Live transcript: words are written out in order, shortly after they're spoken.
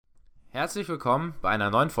Herzlich willkommen bei einer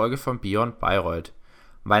neuen Folge von Beyond Bayreuth.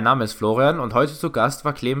 Mein Name ist Florian und heute zu Gast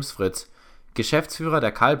war Clemens Fritz, Geschäftsführer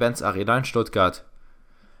der Carl-Benz Arena in Stuttgart.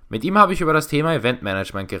 Mit ihm habe ich über das Thema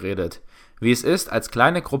Eventmanagement geredet, wie es ist, als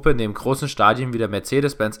kleine Gruppe neben großen Stadien wie der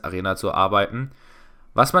Mercedes-Benz Arena zu arbeiten,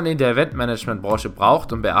 was man in der Eventmanagementbranche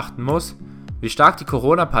braucht und beachten muss, wie stark die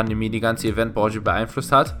Corona-Pandemie die ganze Eventbranche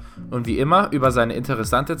beeinflusst hat und wie immer über seine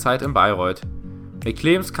interessante Zeit in Bayreuth. Mit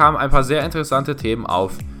Clemens kamen ein paar sehr interessante Themen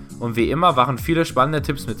auf und wie immer waren viele spannende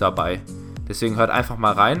Tipps mit dabei. Deswegen hört einfach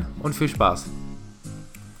mal rein und viel Spaß.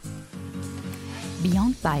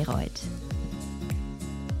 Beyond Bayreuth.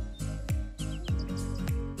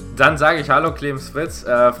 Dann sage ich Hallo Clemens Fritz,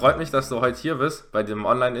 freut mich, dass du heute hier bist bei dem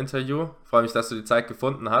Online-Interview. Freue mich, dass du die Zeit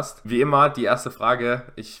gefunden hast. Wie immer die erste Frage,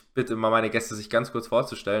 ich bitte immer meine Gäste, sich ganz kurz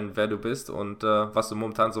vorzustellen, wer du bist und was du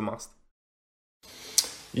momentan so machst.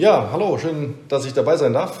 Ja, hallo, schön, dass ich dabei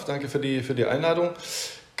sein darf. Danke für die Einladung.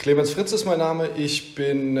 Clemens Fritz ist mein Name. Ich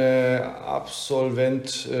bin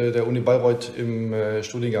Absolvent der Uni Bayreuth im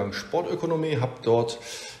Studiengang Sportökonomie, habe dort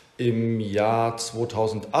im Jahr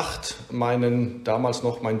 2008 damals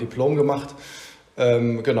noch mein Diplom gemacht.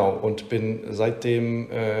 Und bin seitdem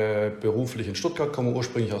beruflich in Stuttgart, komme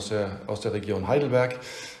ursprünglich aus der Region Heidelberg.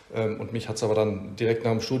 Und mich hat es aber dann direkt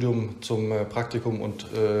nach dem Studium zum Praktikum und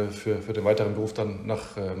für den weiteren Beruf dann nach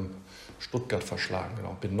Stuttgart verschlagen.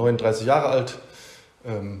 Genau. Bin 39 Jahre alt.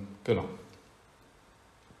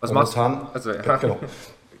 Was momentan, machst du? Also, ja.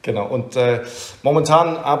 Genau. Und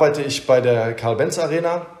momentan arbeite ich bei der Carl-Benz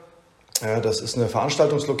Arena. Das ist eine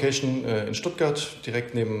Veranstaltungslocation in Stuttgart,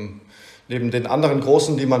 direkt neben den anderen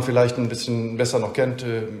großen, die man vielleicht ein bisschen besser noch kennt.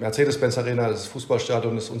 Mercedes-Benz Arena, das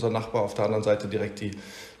Fußballstadion, ist unser Nachbar. Auf der anderen Seite direkt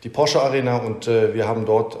die Porsche Arena. Und wir haben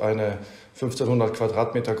dort eine 1500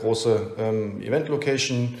 Quadratmeter große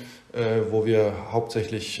Event-Location, wo wir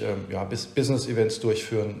hauptsächlich Business-Events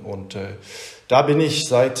durchführen. Und da bin ich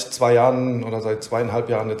seit 2 Jahren oder seit 2,5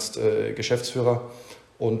 Jahren jetzt Geschäftsführer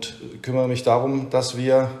und kümmere mich darum, dass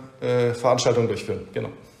wir Veranstaltungen durchführen.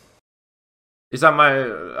 Genau. Ich sag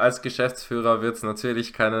mal, als Geschäftsführer wird es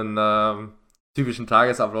natürlich keinen typischen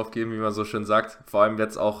Tagesablauf geben, wie man so schön sagt. Vor allem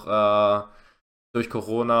jetzt auch durch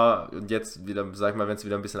Corona und jetzt wieder, sag ich mal, wenn es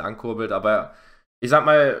wieder ein bisschen ankurbelt. Aber ich sag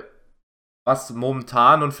mal, was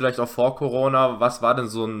momentan und vielleicht auch vor Corona, was war denn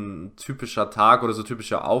so ein typischer Tag oder so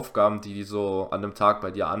typische Aufgaben, die so an einem Tag bei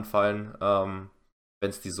dir anfallen, wenn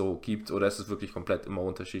es die so gibt? Oder ist es wirklich komplett immer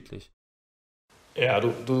unterschiedlich? Ja,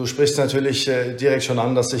 du sprichst natürlich direkt schon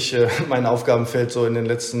an, dass sich mein Aufgabenfeld so in den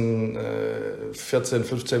letzten 14,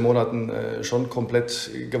 15 Monaten schon komplett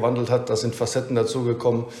gewandelt hat. Da sind Facetten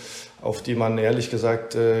dazugekommen, auf die man ehrlich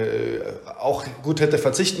gesagt auch gut hätte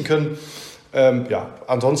verzichten können.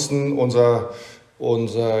 Ansonsten unser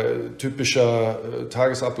typischer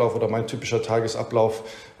Tagesablauf oder mein typischer Tagesablauf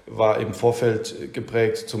war im Vorfeld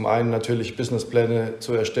geprägt, zum einen natürlich Businesspläne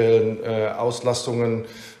zu erstellen, Auslastungen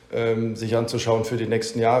sich anzuschauen für die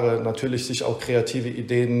nächsten Jahre, natürlich sich auch kreative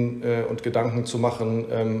Ideen und Gedanken zu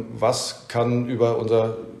machen, was kann über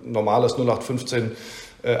unser normales 0815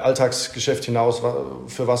 Alltagsgeschäft hinaus,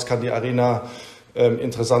 für was kann die Arena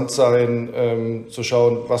interessant sein, zu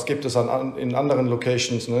schauen, was gibt es in anderen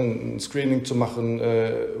Locations, ne, ein Screening zu machen,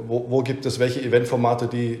 wo gibt es welche Eventformate,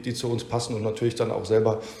 die zu uns passen und natürlich dann auch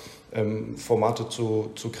selber Formate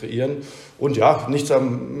zu kreieren. Und ja, nicht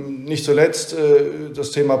zuletzt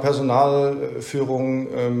das Thema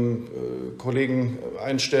Personalführung, Kollegen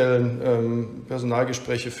einstellen,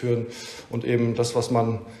 Personalgespräche führen und eben das, was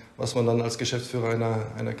man dann als Geschäftsführer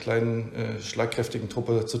einer kleinen, schlagkräftigen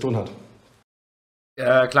Truppe zu tun hat.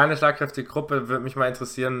 Kleine, schlagkräftige Gruppe, würde mich mal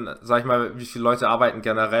interessieren, sag ich mal, wie viele Leute arbeiten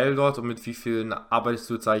generell dort und mit wie vielen arbeitest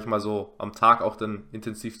du, sag ich mal, so am Tag auch dann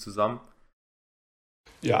intensiv zusammen?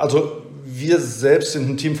 Ja, also wir selbst sind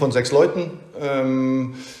ein Team von 6 Leuten,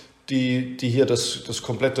 die hier das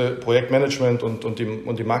komplette Projektmanagement und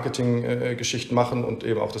die Marketing-Geschichten machen und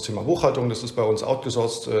eben auch das Thema Buchhaltung. Das ist bei uns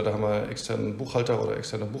outgesourced, da haben wir externen Buchhalter oder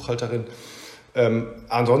externe Buchhalterin.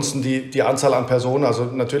 Ansonsten die Anzahl an Personen, also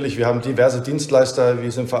natürlich, wir haben diverse Dienstleister, wie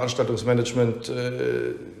es im Veranstaltungsmanagement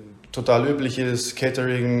total üblich ist,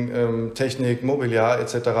 Catering, Technik, Mobiliar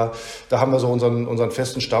etc. Da haben wir so unseren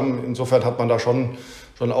festen Stamm. Insofern hat man da schon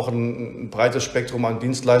auch ein breites Spektrum an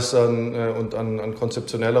Dienstleistern und an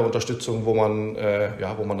konzeptioneller Unterstützung, wo man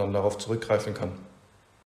dann darauf zurückgreifen kann.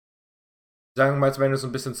 Sagen wir mal, wenn du so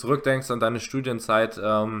ein bisschen zurückdenkst an deine Studienzeit,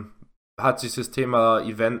 hat sich das Thema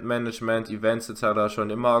Eventmanagement, Events etc.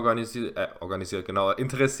 schon immer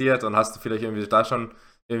interessiert und hast du vielleicht irgendwie da schon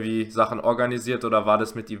irgendwie Sachen organisiert oder war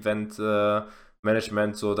das mit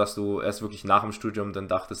Eventmanagement so, dass du erst wirklich nach dem Studium dann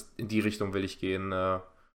dachtest, in die Richtung will ich gehen,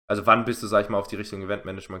 Also wann bist du, sag ich mal, auf die Richtung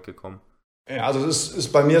Eventmanagement gekommen? Ja, also es ist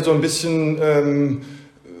bei mir so ein bisschen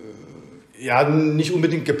nicht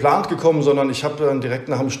unbedingt geplant gekommen, sondern ich habe dann direkt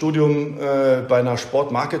nach dem Studium bei einer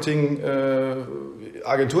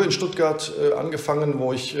Sportmarketing-Agentur in Stuttgart angefangen,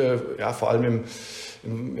 wo ich vor allem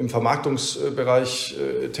im Vermarktungsbereich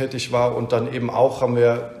tätig war, und dann eben auch haben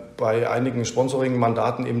wir bei einigen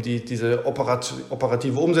Sponsoring-Mandaten eben diese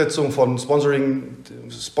operative Umsetzung von Sponsoring,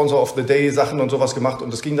 Sponsor of the Day Sachen und sowas gemacht,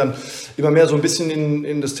 und das ging dann immer mehr so ein bisschen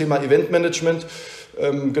in das Thema Eventmanagement.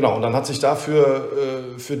 Genau, und dann hat sich dafür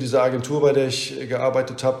für diese Agentur, bei der ich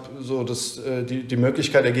gearbeitet habe, so die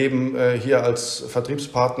Möglichkeit ergeben, hier als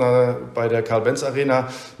Vertriebspartner bei der Carl-Benz-Arena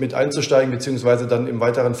mit einzusteigen, beziehungsweise dann im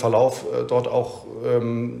weiteren Verlauf dort auch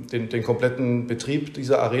den kompletten Betrieb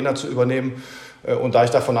dieser Arena zu übernehmen. Und da ich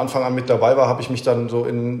da von Anfang an mit dabei war, habe ich mich dann so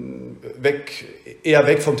eher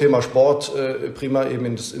weg vom Thema Sport, prima eben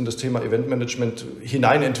in das Thema Eventmanagement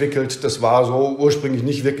hineinentwickelt. Das war so ursprünglich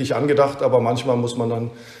nicht wirklich angedacht, aber manchmal muss man dann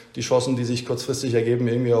die Chancen, die sich kurzfristig ergeben,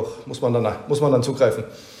 irgendwie auch, muss man dann zugreifen.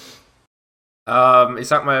 Ich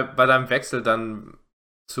sag mal, bei deinem Wechsel dann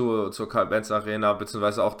zur Carl-Benz-Arena,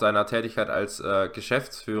 beziehungsweise auch deiner Tätigkeit als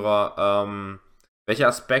Geschäftsführer, welche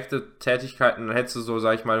Aspekte, Tätigkeiten hättest du so,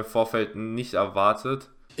 sag ich mal, im Vorfeld nicht erwartet?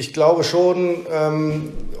 Ich glaube schon,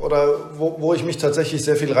 oder wo ich mich tatsächlich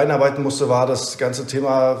sehr viel reinarbeiten musste, war das ganze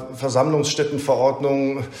Thema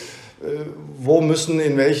Versammlungsstättenverordnung. Wo müssen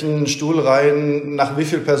in welchen Stuhlreihen nach wie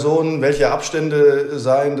vielen Personen welche Abstände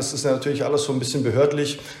sein? Das ist ja natürlich alles so ein bisschen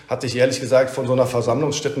behördlich. Hatte ich ehrlich gesagt von so einer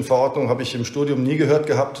Versammlungsstättenverordnung habe ich im Studium nie gehört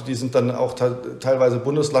gehabt. Die sind dann auch teilweise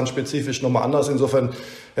bundeslandspezifisch nochmal anders. Insofern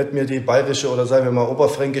hätte mir die bayerische oder sagen wir mal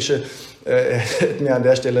oberfränkische hätte mir an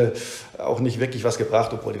der Stelle auch nicht wirklich was gebracht,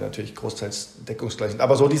 obwohl die natürlich großteils deckungsgleich sind.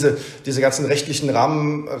 Aber so diese ganzen rechtlichen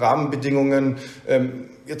Rahmenbedingungen.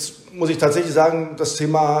 Jetzt muss ich tatsächlich sagen, das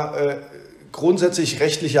Thema grundsätzlich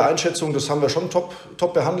rechtliche Einschätzung, das haben wir schon top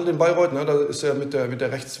behandelt in Bayreuth. Ne? Da ist ja mit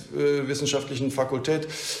der rechtswissenschaftlichen Fakultät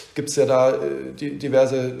gibt es ja da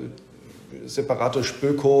diverse separate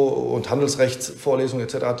Spöko- und Handelsrechtsvorlesungen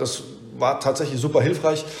etc. Das war tatsächlich super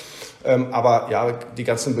hilfreich. Aber ja, die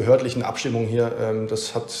ganzen behördlichen Abstimmungen hier,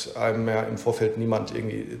 das hat einem ja im Vorfeld niemand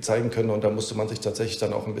irgendwie zeigen können, und da musste man sich tatsächlich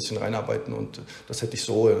dann auch ein bisschen reinarbeiten, und das hätte ich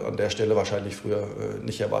so an der Stelle wahrscheinlich früher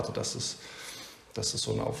nicht erwartet, dass es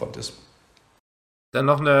so ein Aufwand ist. Dann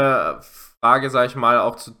noch eine Frage, sag ich mal,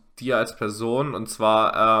 auch zu dir als Person, und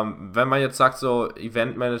zwar, wenn man jetzt sagt, so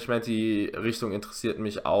Eventmanagement, die Richtung interessiert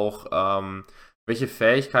mich auch, welche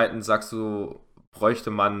Fähigkeiten, sagst du,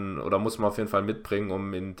 bräuchte man oder muss man auf jeden Fall mitbringen,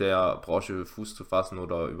 um in der Branche Fuß zu fassen,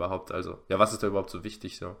 oder überhaupt, also, ja, was ist da überhaupt so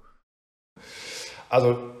wichtig so?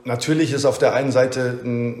 Also natürlich ist auf der einen Seite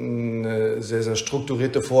eine sehr, sehr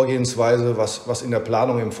strukturierte Vorgehensweise, was in der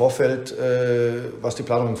Planung im Vorfeld, was die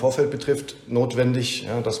Planung im Vorfeld betrifft, notwendig,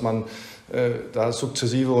 ja, dass man da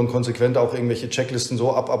sukzessive und konsequent auch irgendwelche Checklisten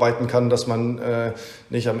so abarbeiten kann, dass man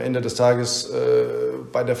nicht am Ende des Tages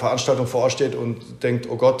bei der Veranstaltung vor Ort steht und denkt,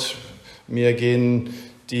 oh Gott, mir gehen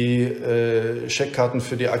die Scheckkarten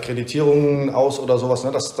für die Akkreditierungen aus oder sowas,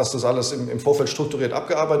 ne? Dass das alles im Vorfeld strukturiert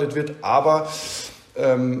abgearbeitet wird. Aber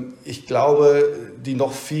ich glaube, die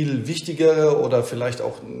noch viel wichtigere oder vielleicht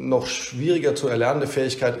auch noch schwieriger zu erlernende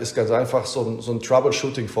Fähigkeit ist ganz einfach so ein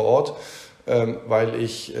Troubleshooting vor Ort, weil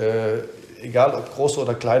ich, egal ob große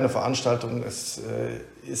oder kleine Veranstaltungen, es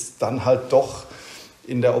ist dann halt doch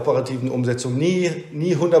in der operativen Umsetzung nie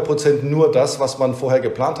 100% nur das, was man vorher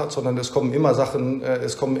geplant hat, sondern es kommen immer Sachen,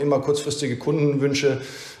 es kommen immer kurzfristige Kundenwünsche,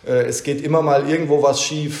 es geht immer mal irgendwo was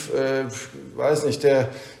schief, weiß nicht, der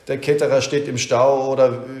Caterer steht im Stau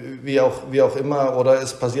oder wie auch immer, oder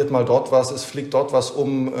es passiert mal dort was, es fliegt dort was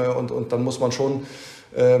um, und dann muss man schon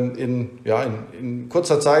in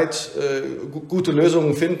kurzer Zeit gute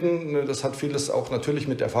Lösungen finden. Das hat vieles auch natürlich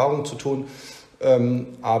mit Erfahrung zu tun,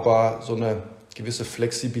 aber so eine gewisse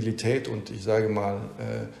Flexibilität und ich sage mal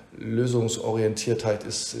Lösungsorientiertheit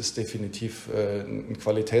ist definitiv ein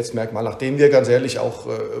Qualitätsmerkmal, nach dem wir ganz ehrlich auch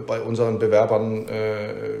bei unseren Bewerbern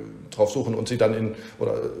drauf suchen und sie dann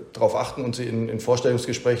darauf achten und sie in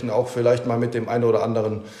Vorstellungsgesprächen auch vielleicht mal mit dem einen oder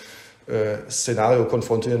anderen Szenario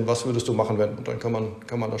konfrontieren. Was würdest du machen, wenn? Und dann kann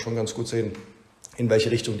man da schon ganz gut sehen, in welche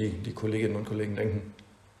Richtung die Kolleginnen und Kollegen denken.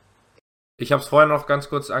 Ich habe es vorher noch ganz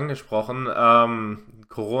kurz angesprochen,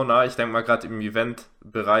 Corona, ich denke mal gerade im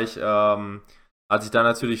Eventbereich hat sich da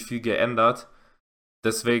natürlich viel geändert.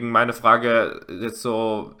 Deswegen meine Frage jetzt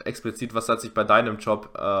so explizit, was hat sich bei deinem Job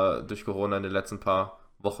durch Corona in den letzten paar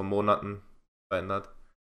Wochen, Monaten verändert?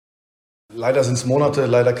 Leider sind es Monate,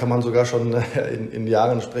 leider kann man sogar schon in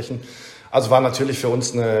Jahren sprechen. Also war natürlich für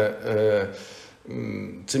uns eine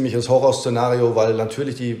ziemliches Horrorszenario, weil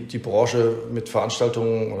natürlich die Branche mit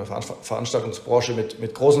Veranstaltungen oder Veranstaltungsbranche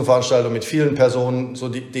mit großen Veranstaltungen, mit vielen Personen, so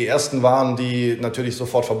die ersten waren, die natürlich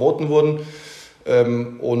sofort verboten wurden.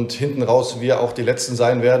 Und hinten raus wir auch die Letzten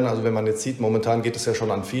sein werden. Also wenn man jetzt sieht, momentan geht es ja schon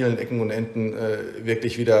an vielen Ecken und Enden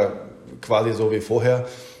wirklich wieder quasi so wie vorher.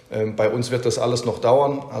 Bei uns wird das alles noch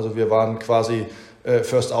dauern. Also wir waren quasi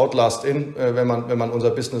first out, last in, wenn man unser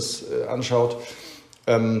Business anschaut.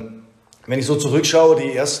 Wenn ich so zurückschaue,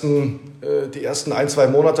 die ersten 1-2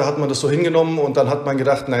 Monate hat man das so hingenommen und dann hat man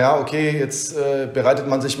gedacht, naja, okay, jetzt bereitet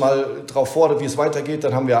man sich mal drauf vor, wie es weitergeht.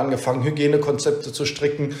 Dann haben wir angefangen, Hygienekonzepte zu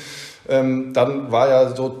stricken. Dann war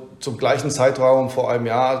ja so zum gleichen Zeitraum vor einem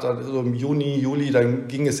Jahr, dann so im Juni, Juli, dann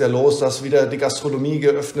ging es ja los, dass wieder die Gastronomie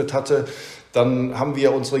geöffnet hatte. Dann haben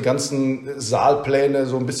wir unsere ganzen Saalpläne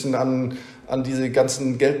so ein bisschen an diese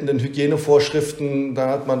ganzen geltenden Hygienevorschriften. Dann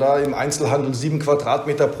hat man da im Einzelhandel 7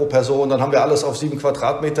 Quadratmeter pro Person. Dann haben wir alles auf 7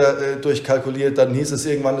 Quadratmeter durchkalkuliert. Dann hieß es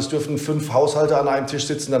irgendwann, es dürfen 5 Haushalte an einem Tisch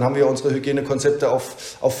sitzen. Dann haben wir unsere Hygienekonzepte auf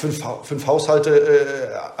 5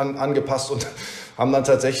 Haushalte angepasst und haben dann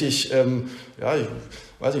tatsächlich,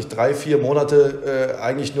 3-4 Monate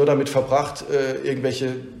eigentlich nur damit verbracht,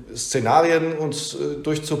 irgendwelche Szenarien uns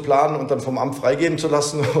durchzuplanen und dann vom Amt freigeben zu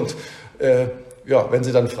lassen. Und wenn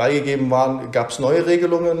sie dann freigegeben waren, gab es neue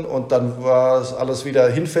Regelungen und dann war es alles wieder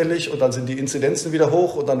hinfällig und dann sind die Inzidenzen wieder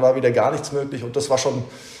hoch und dann war wieder gar nichts möglich. Und das war so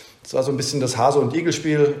ein bisschen das Hase- und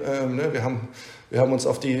Igel-Spiel. Wir haben uns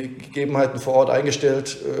auf die Gegebenheiten vor Ort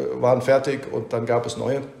eingestellt, waren fertig und dann gab es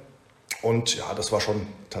neue. Und ja, das war schon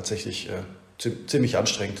tatsächlich ziemlich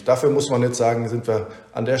anstrengend. Dafür muss man jetzt sagen, sind wir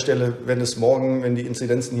an der Stelle, wenn die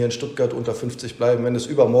Inzidenzen hier in Stuttgart unter 50 bleiben, wenn es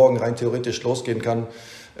übermorgen rein theoretisch losgehen kann,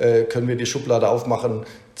 können wir die Schublade aufmachen,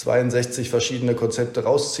 62 verschiedene Konzepte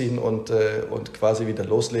rausziehen und quasi wieder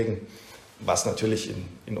loslegen. Was natürlich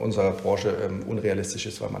in unserer Branche unrealistisch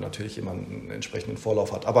ist, weil man natürlich immer einen entsprechenden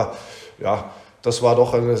Vorlauf hat. Aber ja, das war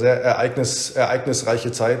doch eine sehr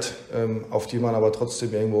ereignisreiche Zeit, auf die man aber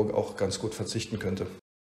trotzdem irgendwo auch ganz gut verzichten könnte.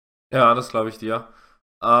 Ja, das glaube ich dir.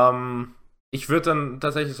 Ich würde dann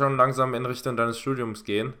tatsächlich schon langsam in Richtung deines Studiums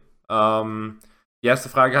gehen. Die erste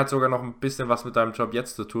Frage hat sogar noch ein bisschen was mit deinem Job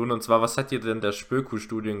jetzt zu tun. Und zwar, was hat dir denn der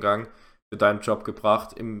Spöku-Studiengang für deinen Job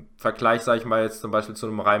gebracht? Im Vergleich, sage ich mal, jetzt zum Beispiel zu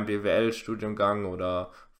einem reinen BWL-Studiengang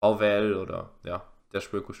oder VWL oder ja, der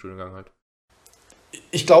Spöku-Studiengang halt.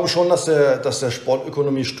 Ich glaube schon, dass der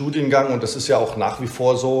Sportökonomie-Studiengang, und das ist ja auch nach wie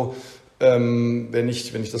vor so, wenn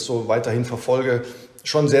ich das so weiterhin verfolge,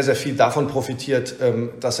 schon sehr, sehr viel davon profitiert,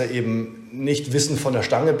 dass er eben nicht Wissen von der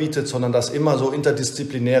Stange bietet, sondern dass immer so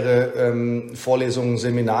interdisziplinäre Vorlesungen,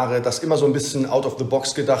 Seminare, dass immer so ein bisschen out of the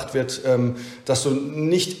box gedacht wird, dass du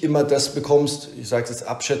nicht immer das bekommst, ich sage es jetzt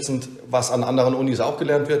abschätzend, was an anderen Unis auch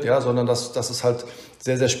gelernt wird, ja, sondern dass es halt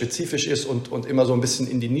sehr, sehr spezifisch ist und immer so ein bisschen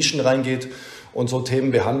in die Nischen reingeht und so Themen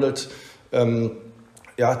behandelt,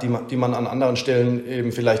 die man an anderen Stellen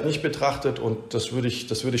eben vielleicht nicht betrachtet. Und das würde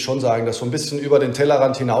ich schon sagen, dass so ein bisschen über den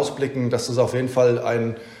Tellerrand hinausblicken, dass das auf jeden Fall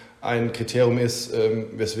ein Kriterium ist,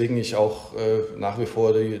 weswegen ich auch nach wie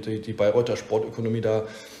vor die Bayreuther Sportökonomie da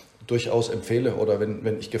durchaus empfehle oder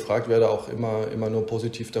wenn ich gefragt werde, auch immer nur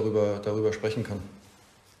positiv darüber sprechen kann.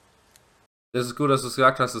 Das ist gut, dass du es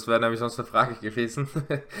gesagt hast, das wäre nämlich sonst eine Frage gewesen,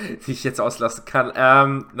 die ich jetzt auslassen kann.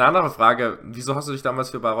 Eine andere Frage, wieso hast du dich damals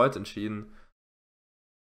für Bayreuth entschieden?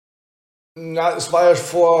 Na, es war ja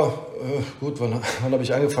wann habe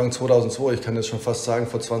ich angefangen? 2002, ich kann jetzt schon fast sagen,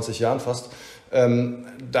 vor 20 Jahren fast.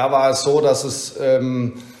 Da war es so, dass es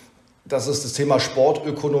das Thema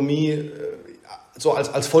Sportökonomie so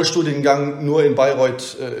als Vollstudiengang nur in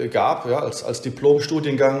Bayreuth gab, ja, als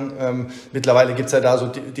Diplomstudiengang. Mittlerweile gibt es ja da so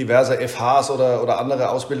diverse FHs oder andere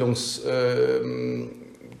Ausbildungsgänge,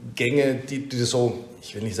 die das so,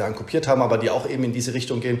 ich will nicht sagen kopiert haben, aber die auch eben in diese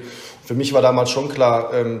Richtung gehen. Für mich war damals schon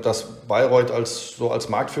klar, dass Bayreuth als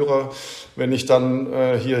Marktführer, wenn ich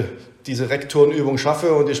dann hier diese Rektorenübung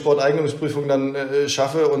schaffe und die Sporteignungsprüfung dann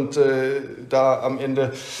schaffe und da am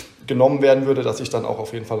Ende genommen werden würde, dass ich dann auch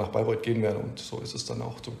auf jeden Fall nach Bayreuth gehen werde. Und so ist es dann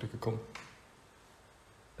auch zum Glück gekommen.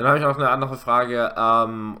 Dann habe ich noch eine andere Frage,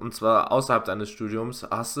 und zwar außerhalb deines Studiums.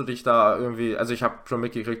 Hast du dich da irgendwie, also ich habe schon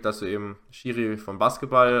mitgekriegt, dass du eben Schiri vom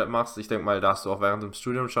Basketball machst. Ich denke mal, da hast du auch während dem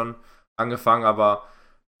Studium schon angefangen, aber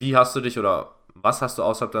wie hast du dich oder was hast du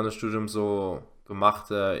außerhalb deines Studiums so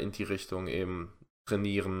gemacht in die Richtung eben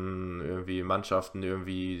trainieren, irgendwie Mannschaften,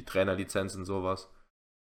 irgendwie Trainerlizenzen, sowas?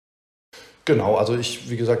 Genau, also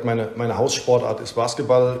wie gesagt, meine Haussportart ist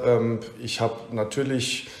Basketball. Ich habe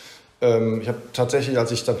tatsächlich,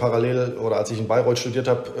 als ich in Bayreuth studiert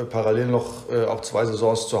habe, parallel noch auch 2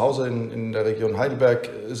 Saisons zu Hause in der Region Heidelberg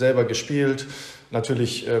selber gespielt.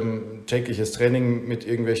 Natürlich tägliches Training mit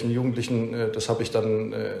irgendwelchen Jugendlichen, da habe ich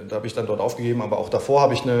dann dort aufgegeben. Aber auch davor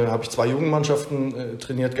habe ich 2 Jugendmannschaften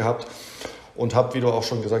trainiert gehabt und habe, wie du auch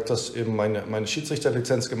schon gesagt hast, eben meine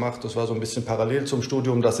Schiedsrichterlizenz gemacht. Das war so ein bisschen parallel zum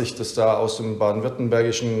Studium, dass ich das da aus dem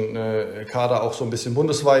baden-württembergischen Kader auch so ein bisschen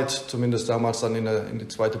bundesweit, zumindest damals dann in die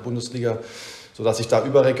 2. Bundesliga, sodass ich da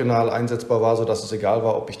überregional einsetzbar war, sodass es egal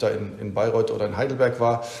war, ob ich da in Bayreuth oder in Heidelberg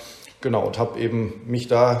war. Genau, und habe eben mich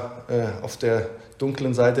da auf der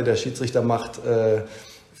dunklen Seite der Schiedsrichtermacht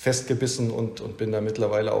festgebissen und bin da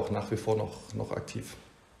mittlerweile auch nach wie vor noch aktiv.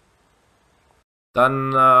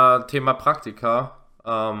 Dann Thema Praktika.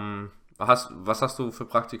 Was hast du für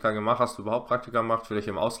Praktika gemacht? Hast du überhaupt Praktika gemacht? Vielleicht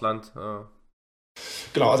im Ausland?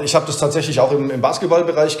 Genau, also ich habe das tatsächlich auch im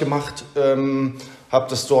Basketballbereich gemacht, habe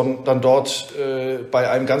das dann dort bei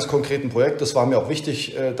einem ganz konkreten Projekt, das war mir auch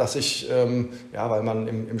wichtig, dass ich, weil man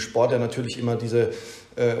im Sport ja natürlich immer diese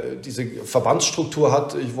Verbandsstruktur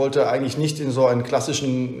hat. Ich wollte eigentlich nicht in so eine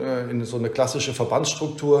klassische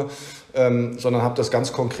Verbandsstruktur, sondern habe das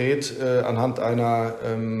ganz konkret anhand einer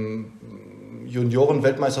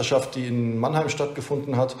Junioren-Weltmeisterschaft, die in Mannheim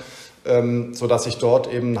stattgefunden hat, sodass ich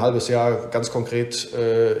dort eben ein halbes Jahr ganz konkret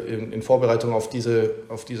in Vorbereitung auf diese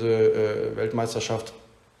Weltmeisterschaft,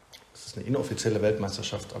 das ist eine inoffizielle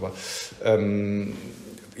Weltmeisterschaft, aber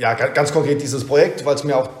ganz konkret dieses Projekt, weil es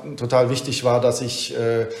mir auch total wichtig war, dass ich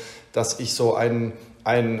so einen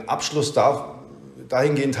Abschluss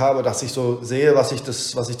dahingehend habe, dass ich so sehe, was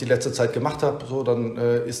ich die letzte Zeit gemacht habe. So, dann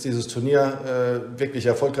ist dieses Turnier wirklich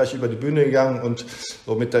erfolgreich über die Bühne gegangen und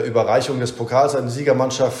so mit der Überreichung des Pokals an die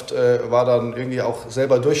Siegermannschaft war dann irgendwie auch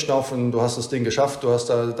selber durchschnaufen. Du hast das Ding geschafft, du hast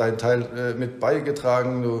da deinen Teil mit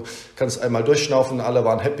beigetragen, du kannst einmal durchschnaufen, alle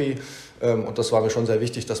waren happy. Und das war mir schon sehr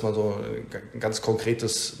wichtig, dass man so ein ganz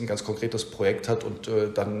konkretes Projekt hat und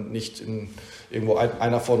dann nicht irgendwo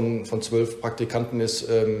einer von 12 Praktikanten ist,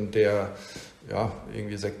 der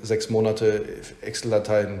irgendwie 6 Monate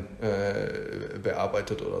Excel-Dateien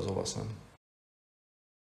bearbeitet oder sowas. Ne?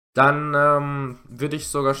 Dann würde ich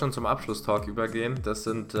sogar schon zum Abschlusstalk übergehen. Das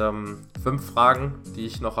sind 5 Fragen, die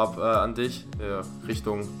ich noch habe an dich,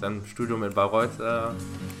 Richtung dein Studium in Bayreuth.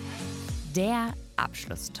 Der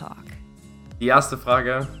Abschlusstalk. Die erste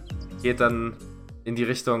Frage geht dann in die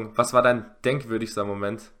Richtung, was war dein denkwürdigster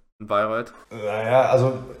Moment in Bayreuth? Naja,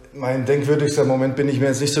 also mein denkwürdigster Moment bin ich mir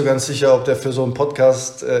jetzt nicht so ganz sicher, ob der für so einen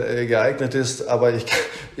Podcast geeignet ist, aber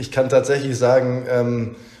ich kann tatsächlich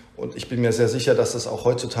sagen, und ich bin mir sehr sicher, dass das auch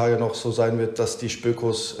heutzutage noch so sein wird, dass die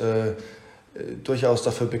Spökos durchaus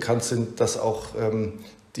dafür bekannt sind, dass auch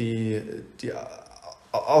die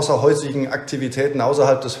außerhäusigen Aktivitäten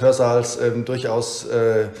außerhalb des Hörsaals durchaus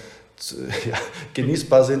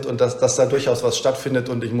genießbar sind und dass da durchaus was stattfindet.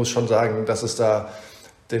 Und ich muss schon sagen, dass es da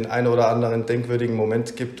den einen oder anderen denkwürdigen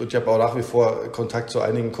Moment gibt. Und ich habe auch nach wie vor Kontakt zu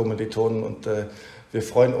einigen Kommilitonen und wir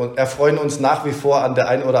erfreuen uns nach wie vor an der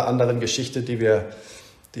einen oder anderen Geschichte, die wir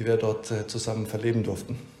dort zusammen verleben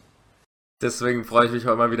durften. Deswegen freue ich mich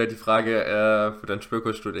heute mal wieder, die Frage für deinen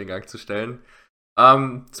Spöko-Studiengang zu stellen.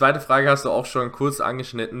 Zweite Frage hast du auch schon kurz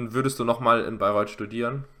angeschnitten. Würdest du nochmal in Bayreuth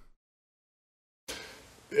studieren?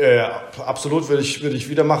 Absolut würde ich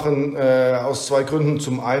wieder machen, aus 2 Gründen.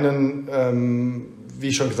 Zum einen, wie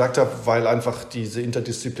ich schon gesagt habe, weil einfach diese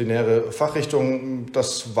interdisziplinäre Fachrichtung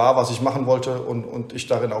das war, was ich machen wollte und ich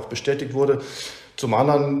darin auch bestätigt wurde. Zum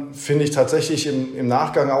anderen finde ich tatsächlich im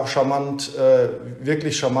Nachgang auch charmant,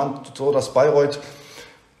 wirklich charmant, so dass Bayreuth,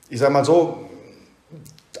 ich sage mal so,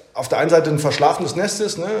 auf der einen Seite ein verschlafenes Nest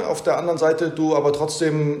ist, ne? Auf der anderen Seite du aber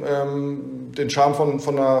trotzdem den Charme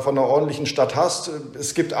von einer ordentlichen Stadt hast.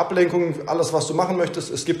 Es gibt Ablenkung, alles was du machen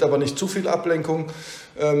möchtest, es gibt aber nicht zu viel Ablenkung,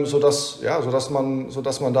 sodass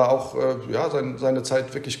man da auch seine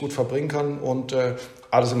Zeit wirklich gut verbringen kann. Und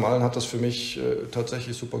alles in allem hat das für mich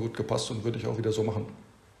tatsächlich super gut gepasst und würde ich auch wieder so machen.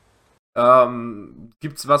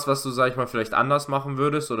 Gibt's was du, sag ich mal, vielleicht anders machen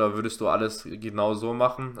würdest oder würdest du alles genau so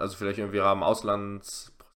machen? Also vielleicht irgendwie im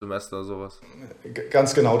Auslandssemester, sowas?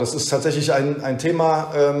 Ganz genau, das ist tatsächlich ein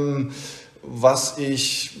Thema, was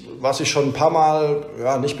ich schon ein paar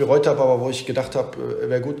Mal nicht bereut habe, aber wo ich gedacht habe,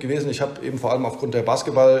 wäre gut gewesen. Ich habe eben vor allem aufgrund der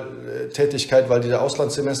Basketballtätigkeit, weil diese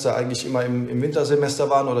Auslandssemester eigentlich immer im Wintersemester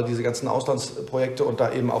waren oder diese ganzen Auslandsprojekte und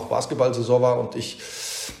da eben auch Basketballsaison war und ich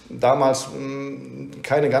damals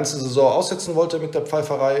keine ganze Saison aussetzen wollte mit der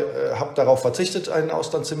Pfeiferei, habe darauf verzichtet, ein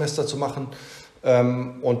Auslandssemester zu machen.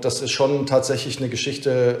 Und das ist schon tatsächlich eine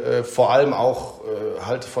Geschichte, vor allem auch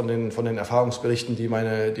halt von den Erfahrungsberichten, die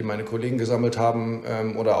meine Kollegen gesammelt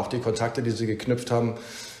haben oder auch die Kontakte, die sie geknüpft haben,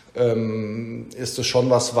 ist es schon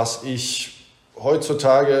was ich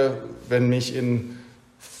heutzutage, wenn mich in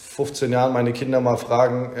 15 Jahren meine Kinder mal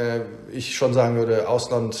fragen, ich schon sagen würde,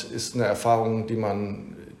 Ausland ist eine Erfahrung, die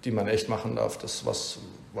man echt machen darf. Das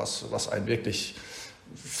was einen wirklich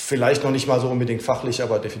vielleicht noch nicht mal so unbedingt fachlich,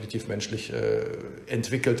 aber definitiv menschlich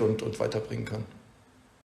entwickelt und weiterbringen kann.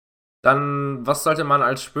 Dann, was sollte man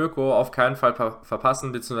als Spöko auf keinen Fall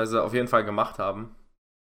verpassen, beziehungsweise auf jeden Fall gemacht haben?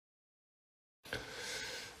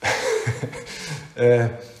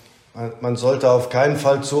 Man sollte auf keinen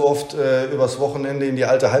Fall zu oft übers Wochenende in die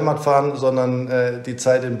alte Heimat fahren, sondern die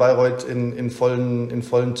Zeit in Bayreuth in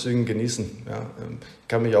vollen Zügen genießen. Ja, ich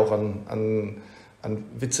kann mich auch an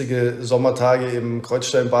witzige Sommertage im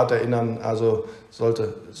Kreuzsteinbad erinnern. Also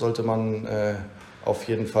sollte man auf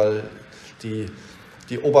jeden Fall die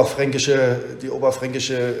oberfränkische,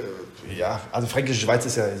 ja, also Fränkische Schweiz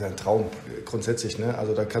ist ja ein Traum grundsätzlich, ne?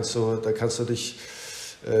 Also da kannst du dich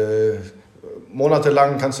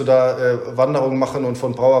monatelang Wanderungen machen und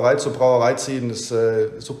von Brauerei zu Brauerei ziehen. Das ist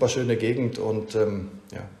eine super schöne Gegend und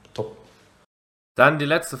ja, top. Dann die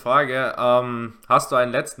letzte Frage. Hast du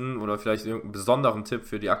einen letzten oder vielleicht irgendeinen besonderen Tipp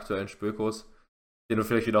für die aktuellen Spökos, den du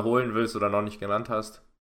vielleicht wiederholen willst oder noch nicht genannt hast?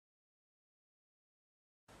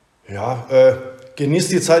 Ja,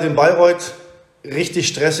 genießt die Zeit in Bayreuth. Richtig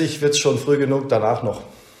stressig wird es schon früh genug, danach noch.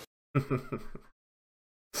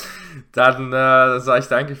 Dann sage ich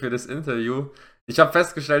danke für das Interview. Ich habe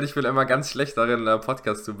festgestellt, ich bin immer ganz schlecht darin,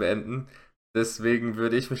 Podcast zu beenden. Deswegen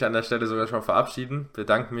würde ich mich an der Stelle sogar schon verabschieden.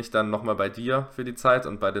 Bedanke mich dann nochmal bei dir für die Zeit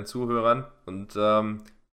und bei den Zuhörern und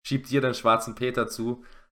schieb dir den schwarzen Peter zu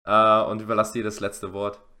und überlasse dir das letzte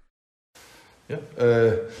Wort. Ja,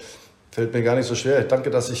 fällt mir gar nicht so schwer. Danke,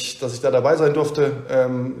 dass ich da dabei sein durfte.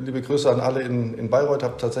 Liebe Grüße an alle in Bayreuth.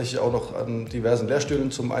 Habe tatsächlich auch noch an diversen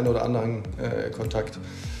Lehrstühlen zum einen oder anderen Kontakt.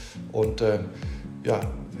 Und ja,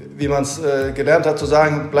 wie man es gelernt hat zu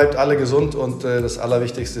sagen, bleibt alle gesund. Und das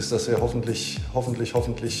Allerwichtigste ist, dass wir hoffentlich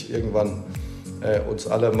irgendwann uns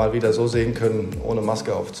alle mal wieder so sehen können, ohne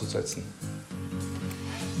Maske aufzusetzen.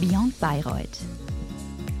 Beyond Bayreuth,